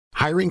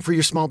Hiring for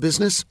your small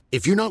business?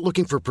 If you're not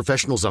looking for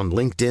professionals on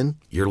LinkedIn,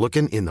 you're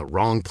looking in the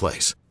wrong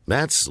place.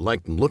 That's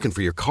like looking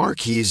for your car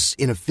keys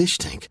in a fish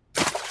tank.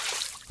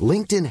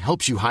 LinkedIn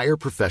helps you hire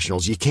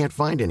professionals you can't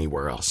find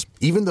anywhere else,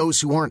 even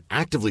those who aren't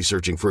actively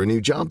searching for a new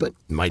job but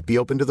might be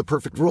open to the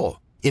perfect role.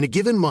 In a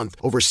given month,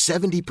 over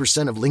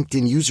 70% of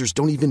LinkedIn users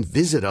don't even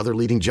visit other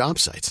leading job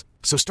sites.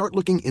 So start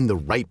looking in the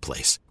right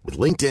place. With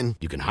LinkedIn,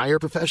 you can hire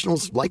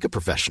professionals like a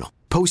professional.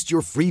 Post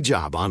your free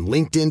job on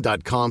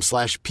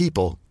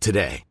linkedin.com/people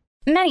today.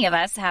 Many of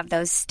us have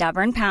those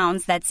stubborn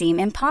pounds that seem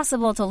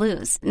impossible to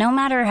lose, no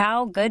matter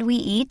how good we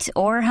eat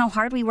or how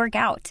hard we work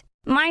out.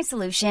 My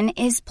solution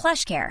is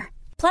PlushCare.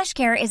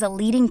 PlushCare is a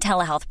leading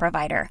telehealth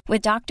provider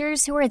with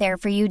doctors who are there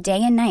for you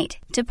day and night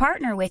to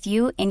partner with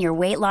you in your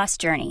weight loss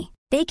journey.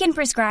 They can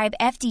prescribe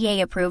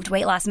FDA-approved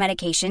weight loss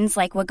medications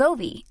like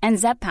Wegovy and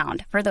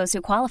Zepbound for those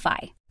who qualify.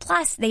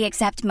 Plus, they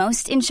accept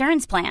most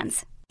insurance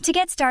plans. To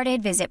get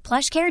started, visit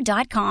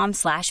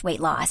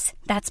plushcare.com/weightloss.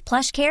 That's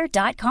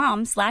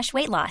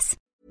plushcare.com/weightloss.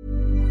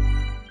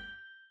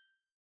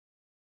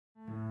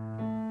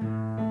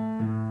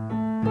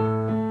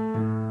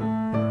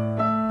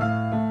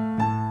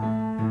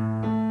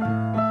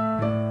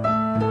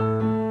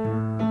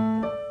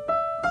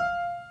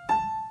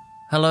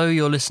 Hello,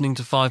 you're listening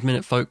to 5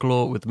 Minute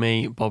Folklore with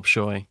me, Bob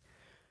Shoy.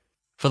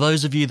 For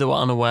those of you that were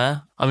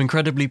unaware, I'm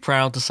incredibly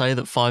proud to say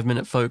that 5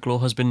 Minute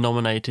Folklore has been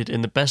nominated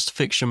in the Best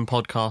Fiction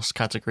Podcast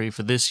category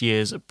for this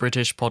year's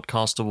British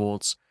Podcast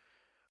Awards,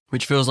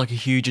 which feels like a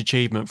huge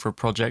achievement for a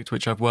project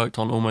which I've worked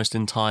on almost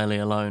entirely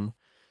alone.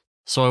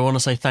 So I want to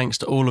say thanks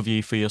to all of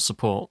you for your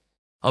support.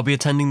 I'll be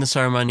attending the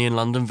ceremony in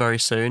London very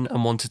soon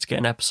and wanted to get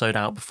an episode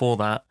out before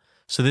that,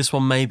 so this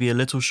one may be a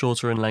little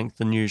shorter in length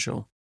than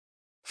usual.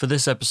 For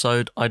this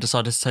episode, I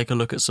decided to take a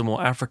look at some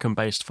more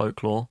African-based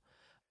folklore,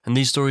 and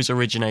these stories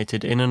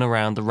originated in and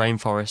around the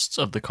rainforests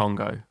of the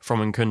Congo, from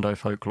Nkundo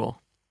folklore.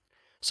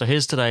 So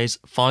here's today's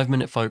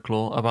 5-minute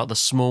folklore about the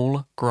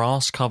small,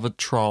 grass-covered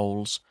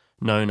trolls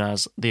known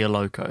as the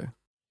Eloko.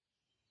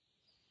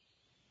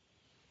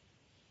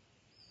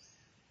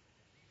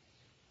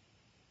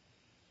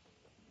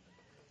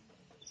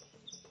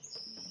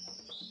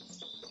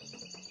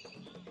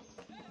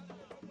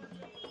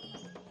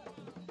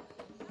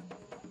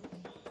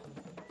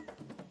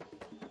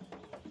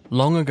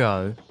 Long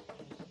ago,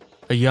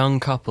 a young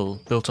couple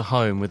built a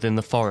home within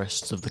the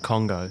forests of the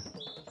Congo.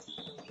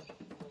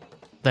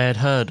 They had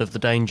heard of the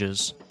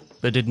dangers,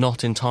 but did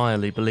not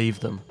entirely believe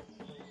them,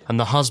 and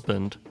the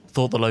husband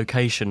thought the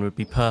location would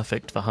be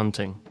perfect for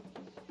hunting.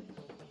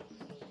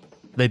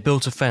 They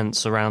built a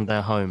fence around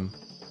their home,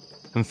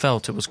 and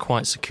felt it was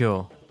quite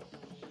secure.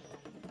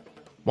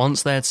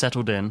 Once they had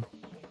settled in,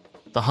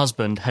 the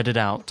husband headed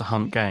out to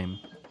hunt game,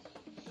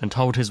 and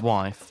told his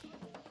wife,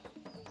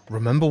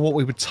 "Remember what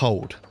we were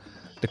told.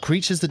 The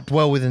creatures that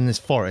dwell within this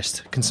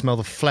forest can smell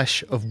the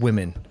flesh of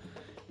women.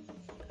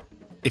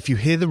 If you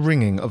hear the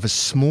ringing of a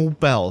small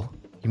bell,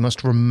 you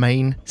must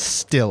remain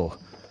still.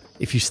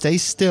 If you stay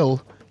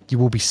still, you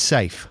will be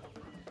safe."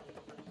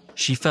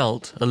 She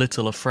felt a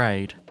little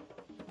afraid,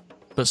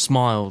 but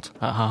smiled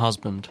at her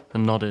husband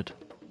and nodded.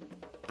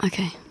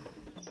 Okay.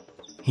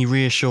 He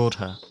reassured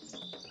her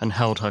and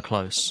held her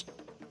close.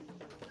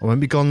 "I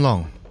won't be gone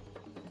long.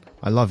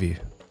 I love you."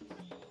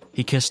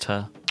 He kissed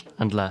her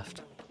and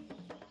left.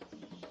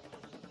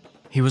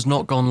 He was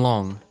not gone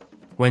long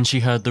when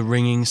she heard the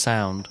ringing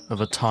sound of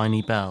a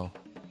tiny bell.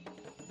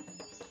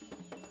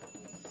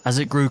 As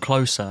it grew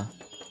closer,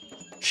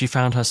 she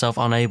found herself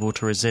unable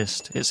to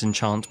resist its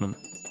enchantment.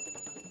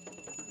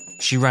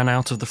 She ran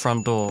out of the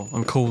front door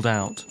and called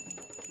out,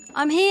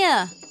 I'm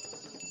here.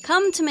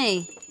 Come to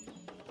me.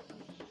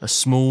 A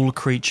small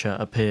creature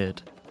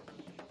appeared.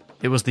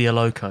 It was the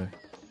Eloko,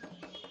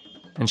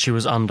 and she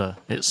was under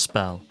its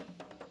spell.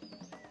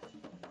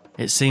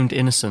 It seemed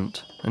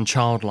innocent and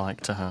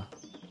childlike to her.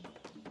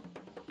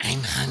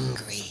 "I'm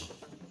hungry,"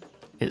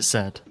 it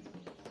said.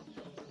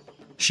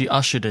 She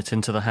ushered it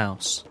into the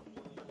house.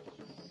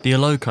 The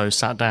Eloko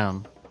sat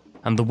down,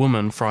 and the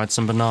woman fried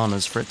some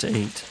bananas for it to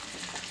eat.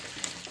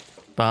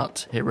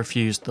 But it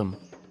refused them.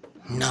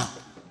 "No,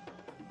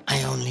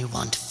 I only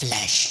want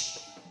flesh."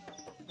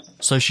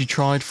 So she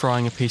tried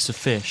frying a piece of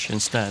fish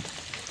instead.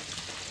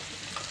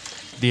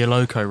 The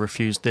Eloko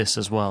refused this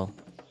as well.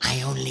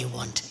 "I only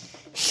want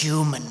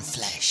human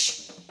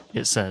flesh,"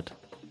 it said.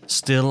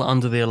 Still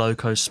under the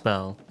Eloko's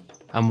spell,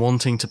 and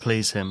wanting to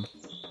please him,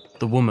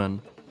 the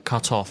woman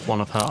cut off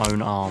one of her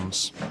own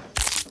arms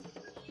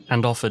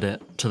and offered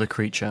it to the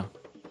creature.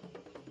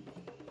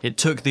 It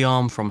took the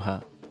arm from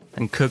her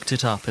and cooked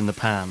it up in the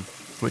pan,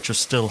 which was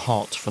still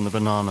hot from the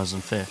bananas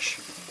and fish.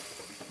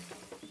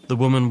 The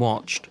woman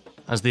watched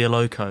as the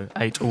Eloko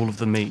ate all of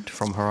the meat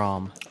from her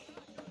arm.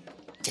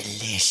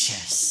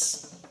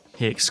 "Delicious,"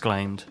 he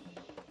exclaimed,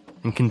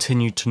 and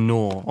continued to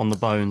gnaw on the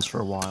bones for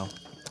a while.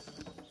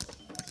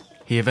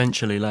 He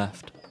eventually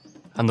left,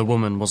 and the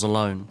woman was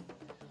alone,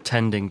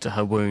 tending to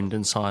her wound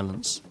in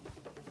silence.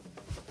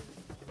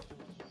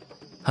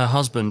 Her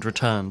husband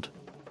returned,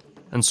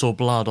 and saw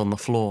blood on the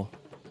floor,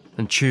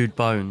 and chewed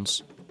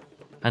bones,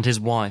 and his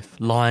wife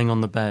lying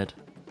on the bed,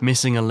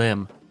 missing a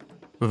limb,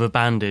 with a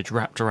bandage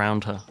wrapped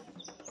around her.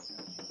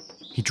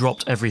 He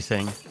dropped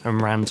everything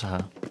and ran to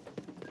her.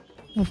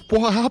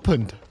 What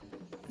happened?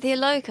 The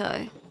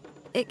Aloco.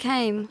 It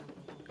came.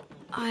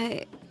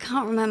 I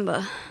can't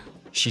remember.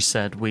 She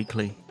said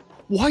weakly.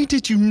 Why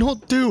did you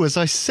not do as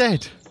I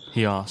said?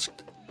 He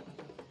asked.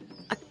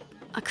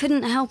 I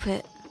couldn't help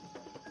it.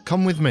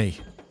 Come with me.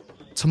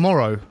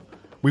 Tomorrow,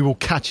 we will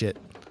catch it.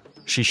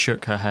 She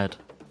shook her head.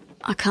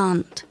 I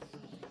can't.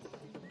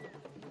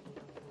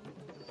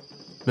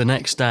 The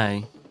next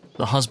day,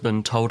 the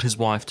husband told his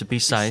wife to be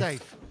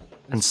safe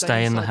and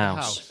stay in the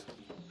house.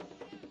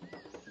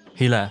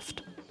 He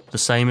left, the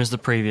same as the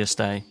previous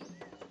day,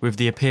 with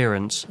the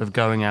appearance of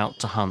going out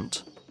to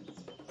hunt.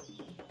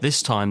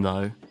 This time,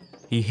 though,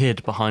 he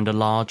hid behind a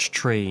large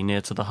tree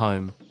near to the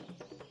home,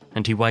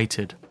 and he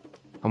waited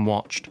and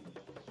watched.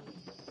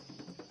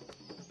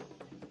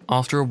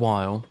 After a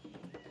while,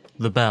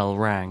 the bell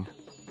rang.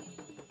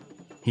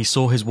 He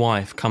saw his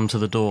wife come to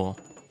the door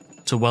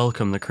to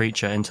welcome the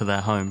creature into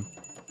their home.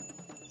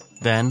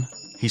 Then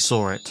he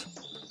saw it.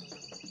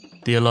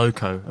 The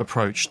Aloco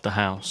approached the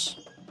house.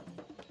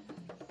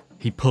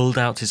 He pulled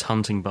out his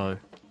hunting bow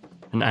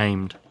and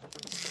aimed.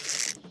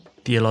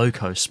 The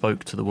Aloco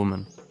spoke to the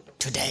woman.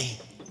 Today,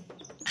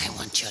 I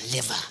want your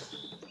liver.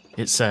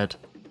 It said,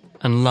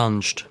 and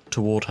lunged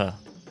toward her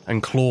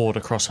and clawed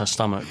across her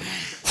stomach.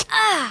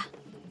 Ah!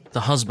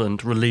 The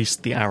husband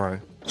released the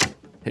arrow.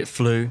 It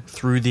flew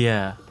through the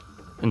air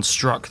and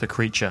struck the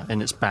creature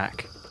in its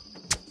back.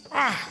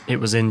 It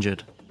was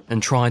injured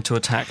and tried to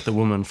attack the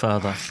woman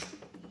further,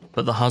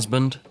 but the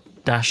husband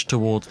dashed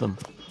towards them,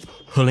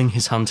 pulling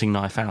his hunting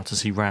knife out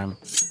as he ran.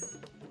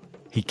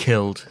 He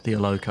killed the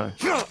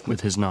Aloco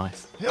with his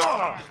knife.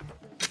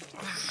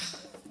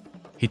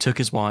 He took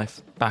his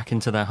wife back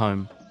into their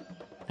home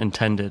and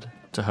tended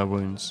to her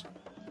wounds.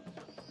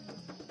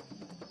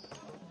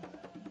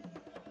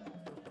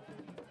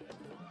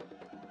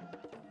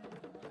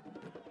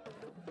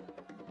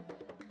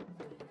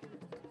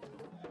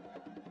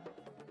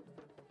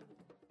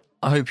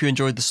 I hope you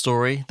enjoyed the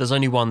story. There's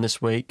only one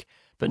this week,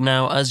 but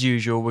now, as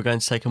usual, we're going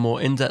to take a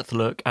more in-depth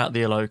look at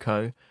the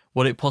Aloco,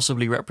 what it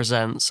possibly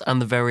represents,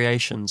 and the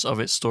variations of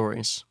its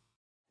stories.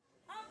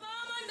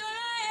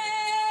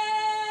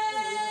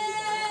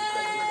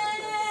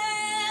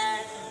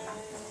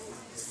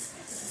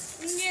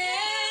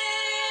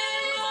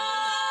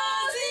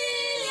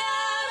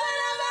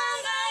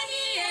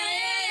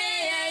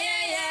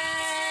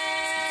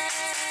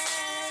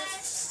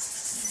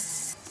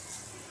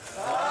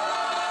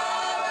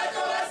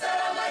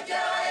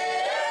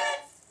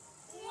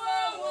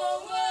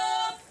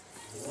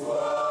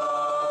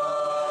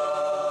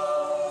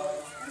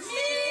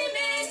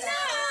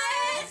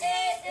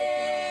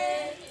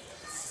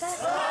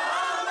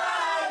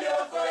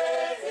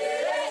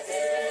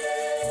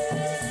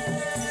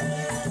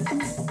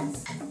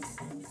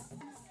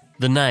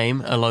 The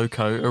name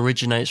Aloco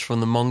originates from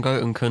the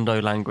Mongo and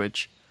Kundo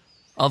language.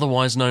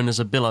 Otherwise known as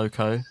a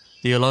Biloko,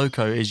 the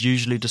Aloco is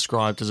usually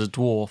described as a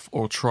dwarf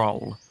or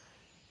troll.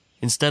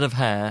 Instead of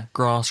hair,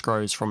 grass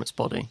grows from its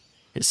body.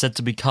 It's said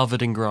to be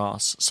covered in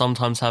grass,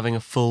 sometimes having a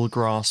full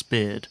grass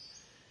beard.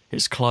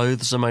 Its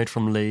clothes are made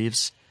from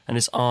leaves, and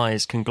its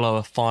eyes can glow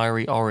a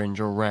fiery orange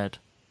or red.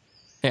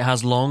 It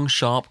has long,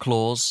 sharp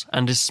claws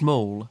and is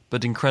small,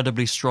 but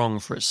incredibly strong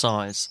for its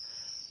size,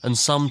 and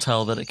some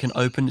tell that it can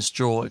open its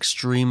jaw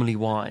extremely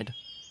wide,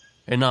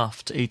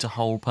 enough to eat a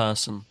whole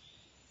person.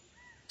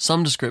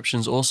 Some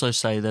descriptions also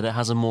say that it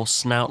has a more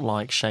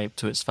snout-like shape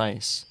to its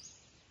face.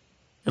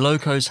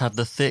 Alocos have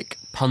the thick,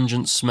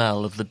 pungent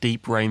smell of the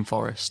deep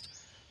rainforest,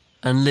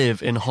 and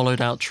live in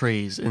hollowed-out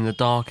trees in the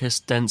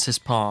darkest,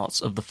 densest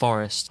parts of the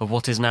forest of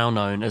what is now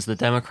known as the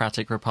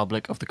Democratic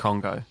Republic of the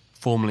Congo,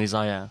 formerly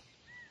Zaire.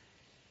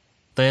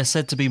 They are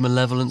said to be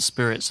malevolent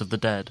spirits of the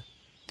dead,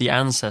 the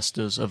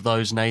ancestors of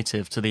those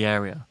native to the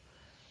area,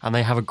 and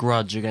they have a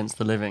grudge against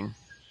the living.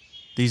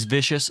 These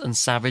vicious and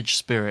savage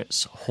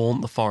spirits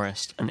haunt the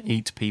forest and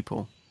eat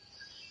people.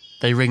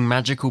 They ring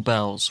magical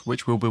bells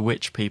which will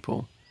bewitch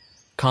people,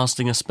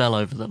 casting a spell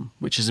over them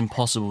which is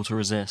impossible to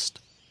resist.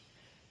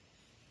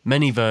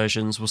 Many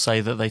versions will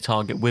say that they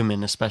target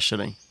women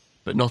especially,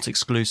 but not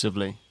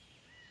exclusively,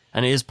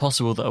 and it is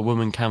possible that a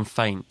woman can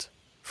faint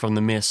from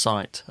the mere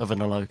sight of an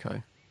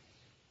Aloco.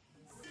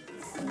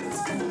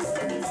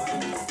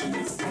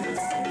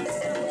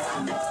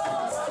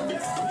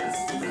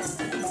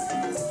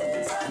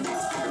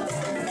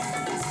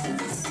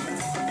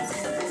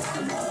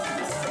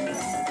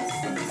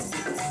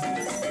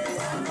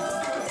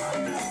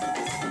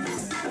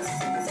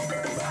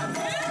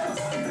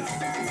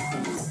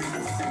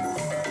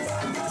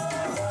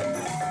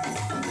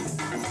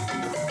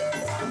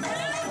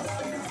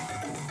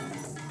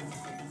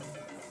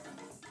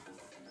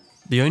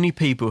 The only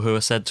people who are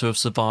said to have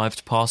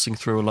survived passing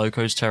through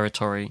Aloco's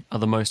territory are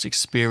the most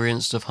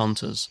experienced of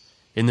hunters,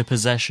 in the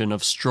possession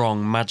of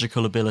strong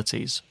magical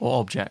abilities or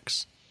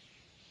objects.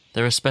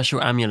 There are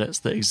special amulets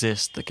that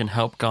exist that can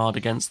help guard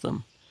against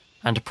them,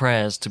 and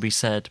prayers to be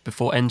said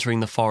before entering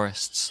the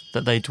forests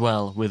that they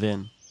dwell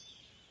within.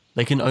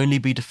 They can only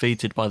be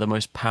defeated by the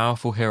most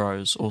powerful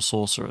heroes or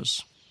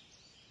sorcerers.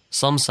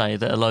 Some say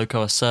that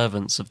Iloko are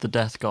servants of the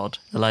death god,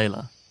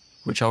 Ilela,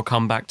 which I'll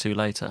come back to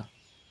later.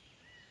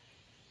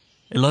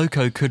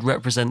 Iloko could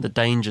represent the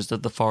dangers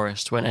of the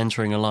forest when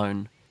entering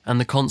alone, and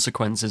the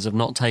consequences of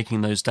not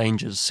taking those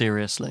dangers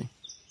seriously.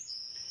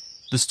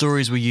 The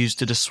stories were used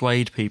to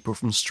dissuade people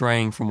from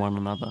straying from one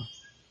another,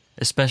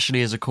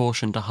 especially as a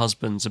caution to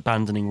husbands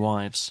abandoning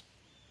wives.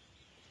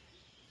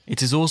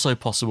 It is also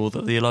possible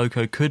that the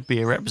Iloko could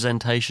be a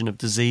representation of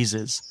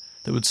diseases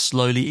that would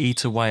slowly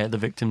eat away at the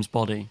victim's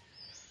body,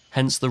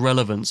 hence the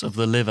relevance of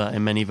the liver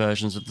in many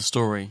versions of the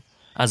story,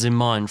 as in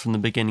mine from the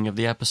beginning of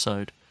the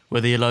episode,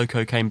 where the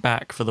Iloko came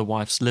back for the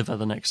wife's liver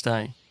the next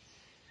day.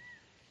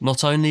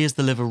 Not only is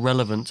the liver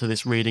relevant to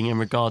this reading in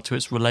regard to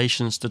its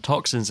relations to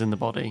toxins in the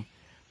body,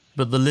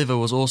 but the liver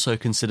was also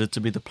considered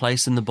to be the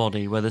place in the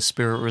body where the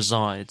spirit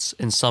resides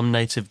in some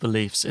native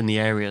beliefs in the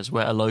areas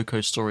where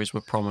Iloko stories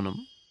were prominent.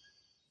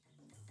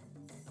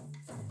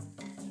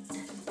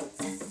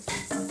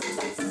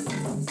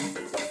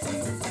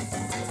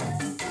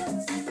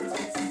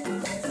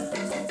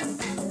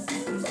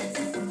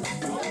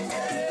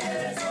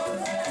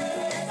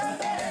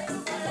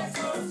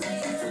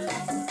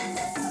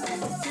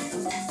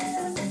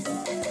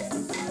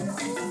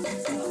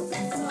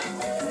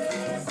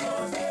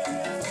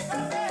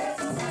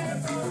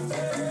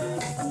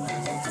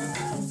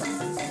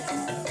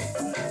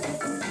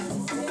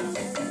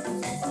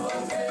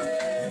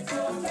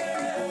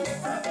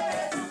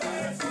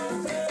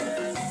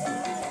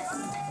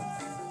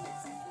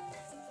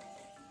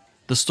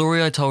 The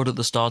story I told at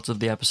the start of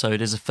the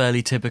episode is a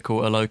fairly typical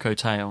Iloko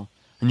tale,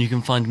 and you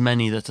can find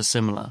many that are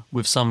similar,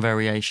 with some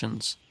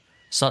variations,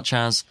 such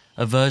as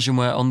a version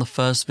where on the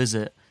first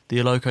visit the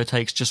Iloko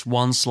takes just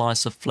one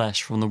slice of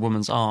flesh from the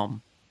woman's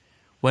arm.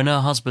 When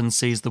her husband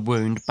sees the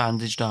wound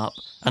bandaged up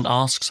and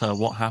asks her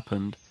what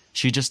happened,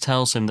 she just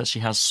tells him that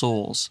she has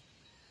sores.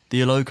 The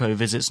Iloko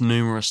visits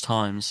numerous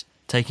times,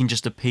 taking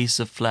just a piece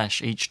of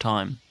flesh each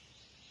time.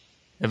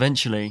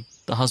 Eventually,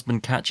 the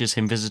husband catches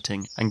him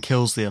visiting and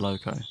kills the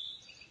Iloko,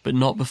 but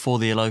not before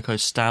the Iloko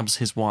stabs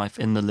his wife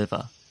in the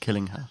liver,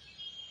 killing her.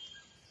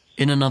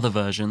 In another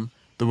version,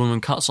 the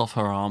woman cuts off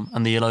her arm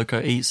and the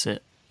Iloko eats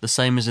it, the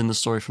same as in the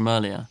story from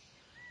earlier,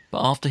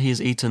 but after he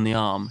has eaten the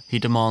arm, he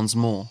demands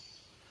more.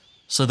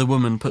 So the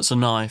woman puts a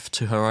knife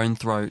to her own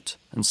throat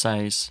and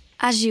says,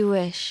 "As you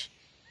wish."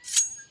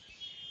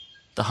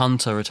 The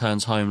hunter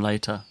returns home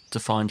later to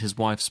find his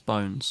wife's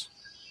bones.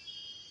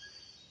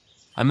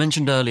 I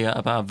mentioned earlier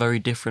about a very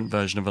different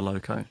version of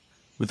Iloko,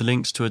 with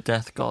links to a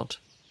death god.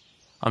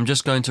 I'm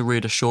just going to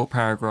read a short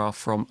paragraph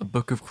from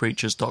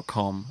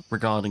bookofcreatures.com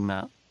regarding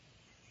that.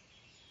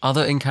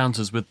 Other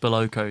encounters with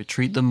Boloko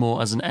treat them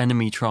more as an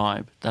enemy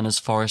tribe than as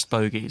forest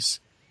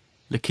bogies.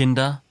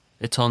 Likinda,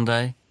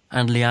 Itonde,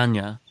 and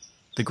Lianya,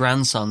 the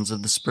grandsons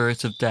of the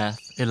spirit of death,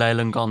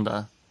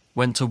 Ilelangonda,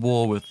 went to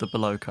war with the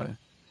Boloko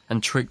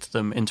and tricked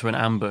them into an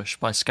ambush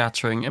by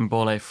scattering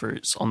mbole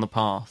fruits on the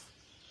path.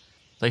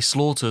 They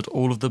slaughtered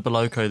all of the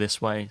Boloko this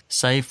way,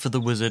 save for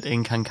the wizard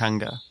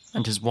Inkankanga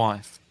and his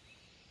wife.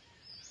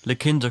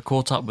 Likinda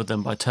caught up with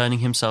them by turning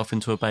himself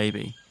into a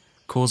baby,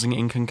 causing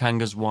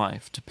Inkankanga's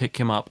wife to pick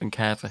him up and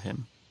care for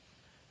him.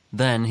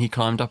 Then he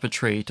climbed up a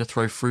tree to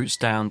throw fruits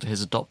down to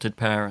his adopted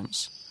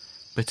parents,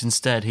 but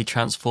instead he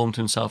transformed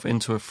himself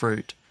into a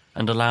fruit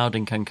and allowed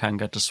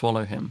Inkankanga to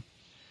swallow him.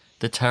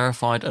 The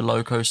terrified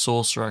Iloko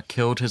sorcerer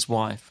killed his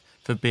wife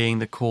for being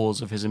the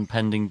cause of his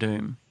impending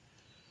doom,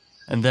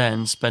 and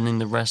then spending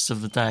the rest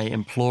of the day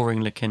imploring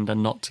Likinda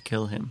not to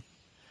kill him.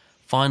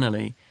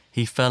 Finally,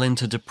 he fell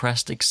into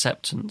depressed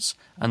acceptance,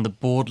 and the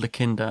bored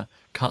Likinda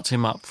cut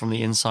him up from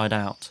the inside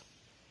out.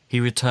 He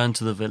returned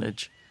to the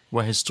village,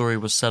 where his story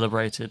was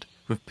celebrated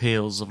with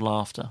peals of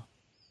laughter.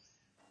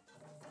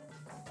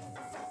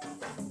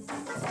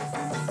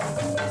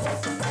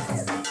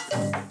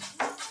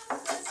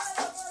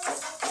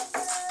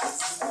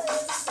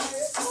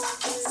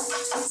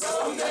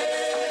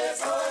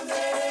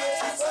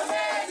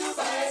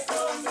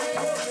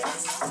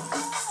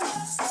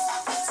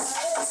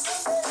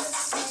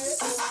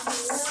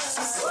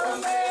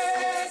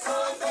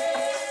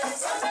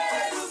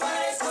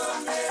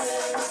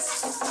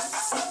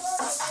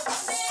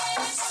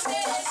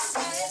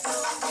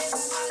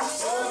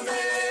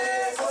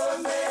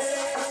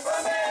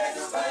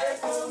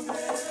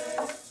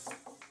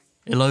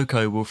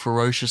 Iloko will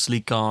ferociously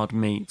guard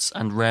meats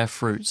and rare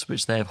fruits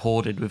which they have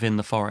hoarded within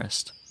the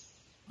forest.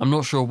 I'm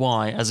not sure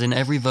why, as in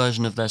every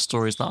version of their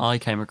stories that I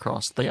came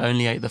across, they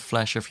only ate the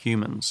flesh of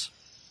humans.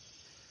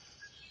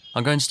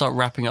 I'm going to start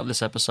wrapping up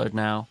this episode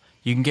now.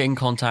 You can get in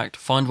contact,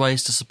 find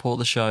ways to support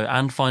the show,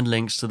 and find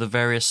links to the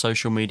various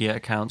social media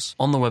accounts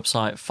on the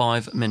website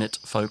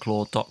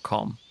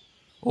 5minutefolklore.com,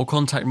 or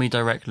contact me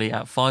directly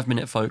at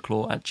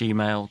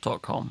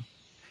 5minutefolklore@gmail.com.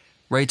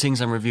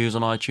 Ratings and reviews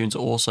on iTunes are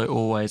also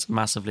always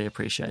massively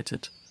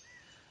appreciated.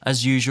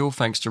 As usual,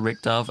 thanks to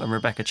Rick Dove and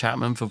Rebecca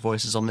Chapman for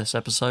voices on this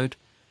episode.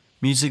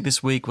 Music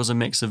this week was a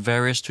mix of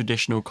various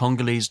traditional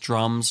Congolese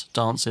drums,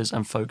 dances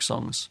and folk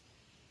songs.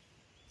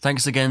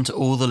 Thanks again to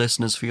all the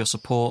listeners for your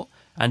support,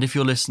 and if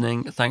you're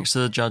listening, thanks to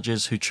the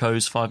judges who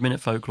chose 5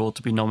 Minute Folklore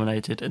to be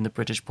nominated in the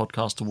British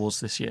Podcast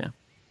Awards this year.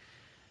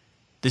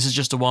 This is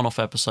just a one-off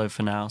episode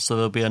for now, so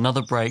there'll be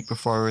another break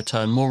before I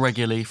return more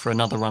regularly for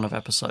another run of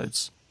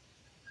episodes.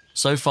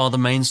 So far, the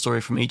main story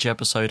from each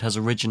episode has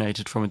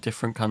originated from a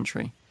different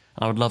country,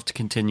 and I would love to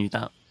continue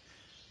that.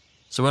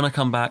 So when I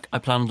come back, I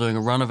plan on doing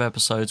a run of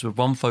episodes with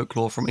one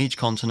folklore from each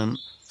continent,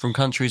 from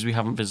countries we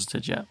haven't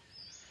visited yet.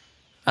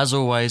 As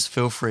always,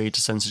 feel free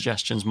to send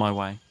suggestions my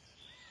way.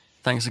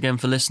 Thanks again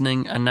for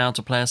listening, and now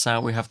to play us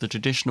out we have the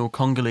traditional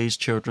Congolese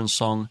children's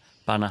song,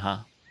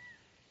 Banaha.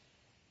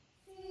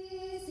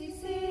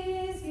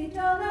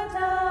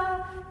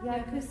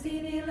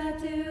 Yakusini la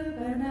du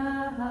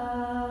banaha,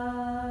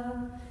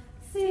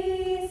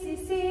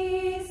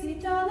 si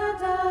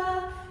dolata.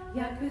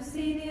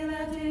 Yakusini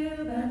la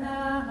du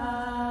banaha,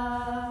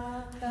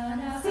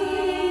 si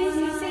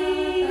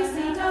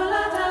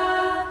dolata.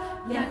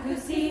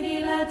 Yakusini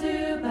la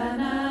du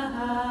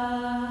banaha,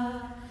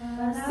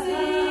 si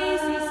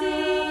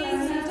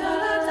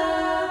dolata.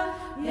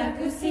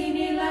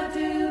 Yakusini la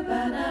du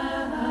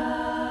banaha.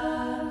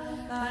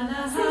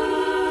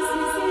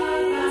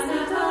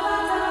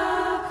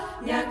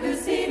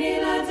 Yakusini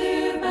la du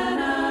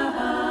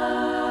banaha,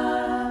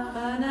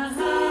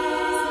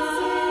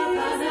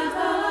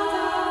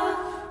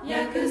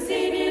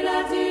 Yakusini la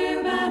du banaha, Yakusini la du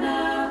banaha,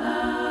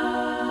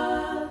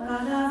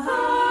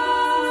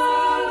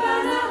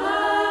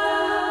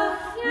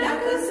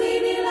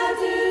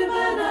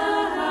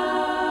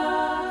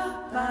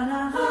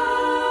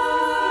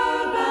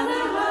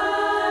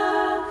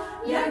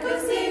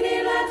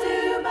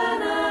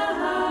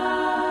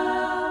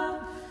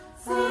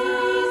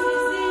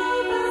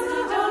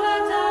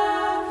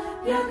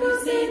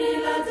 Yakusini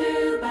la du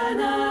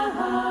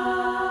banaha.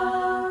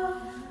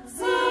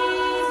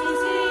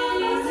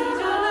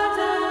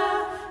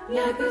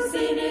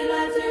 Yakusini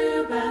la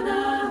du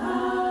banaha,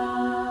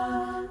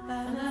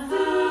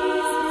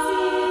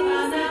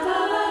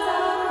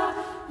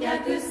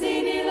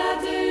 Yakusini la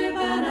du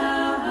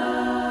banaha,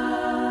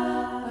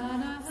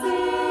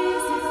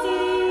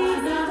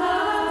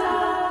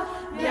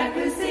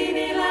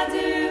 Yakusini la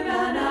du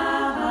banaha.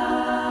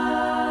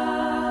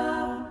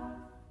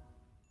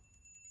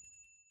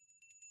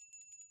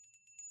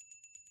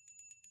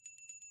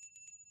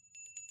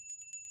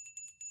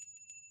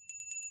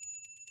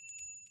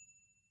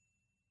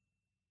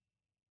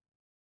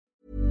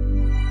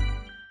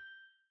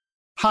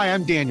 Hi,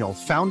 I'm Daniel,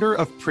 founder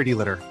of Pretty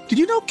Litter. Did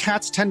you know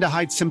cats tend to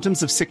hide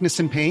symptoms of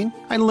sickness and pain?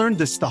 I learned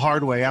this the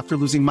hard way after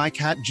losing my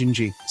cat,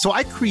 Gingy. So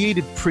I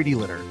created Pretty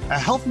Litter, a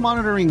health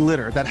monitoring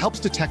litter that helps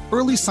detect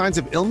early signs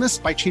of illness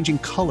by changing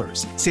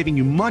colors, saving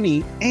you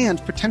money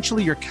and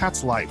potentially your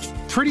cat's life.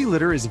 Pretty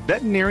Litter is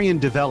veterinarian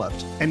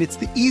developed, and it's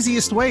the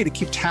easiest way to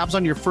keep tabs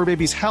on your fur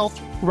baby's health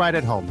right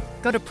at home.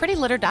 Go to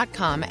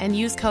prettylitter.com and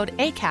use code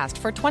ACAST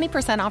for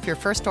 20% off your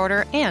first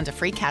order and a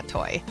free cat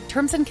toy.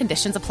 Terms and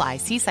conditions apply.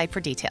 See site for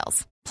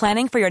details.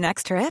 Planning for your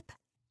next trip?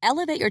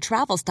 Elevate your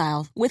travel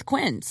style with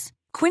Quince.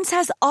 Quince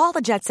has all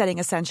the jet-setting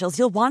essentials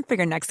you'll want for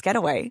your next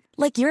getaway,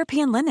 like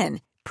European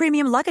linen,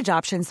 premium luggage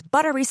options,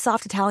 buttery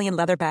soft Italian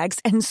leather bags,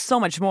 and so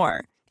much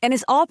more. And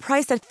is all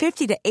priced at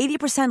 50 to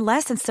 80%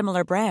 less than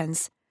similar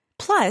brands.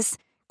 Plus,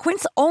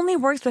 Quince only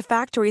works with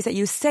factories that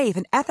use safe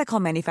and ethical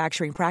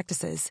manufacturing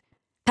practices.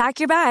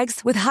 Pack your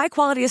bags with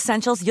high-quality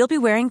essentials you'll be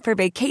wearing for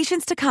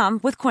vacations to come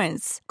with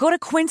Quince. Go to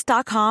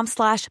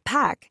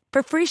quince.com/pack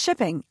for free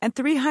shipping and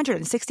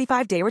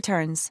 365-day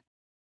returns.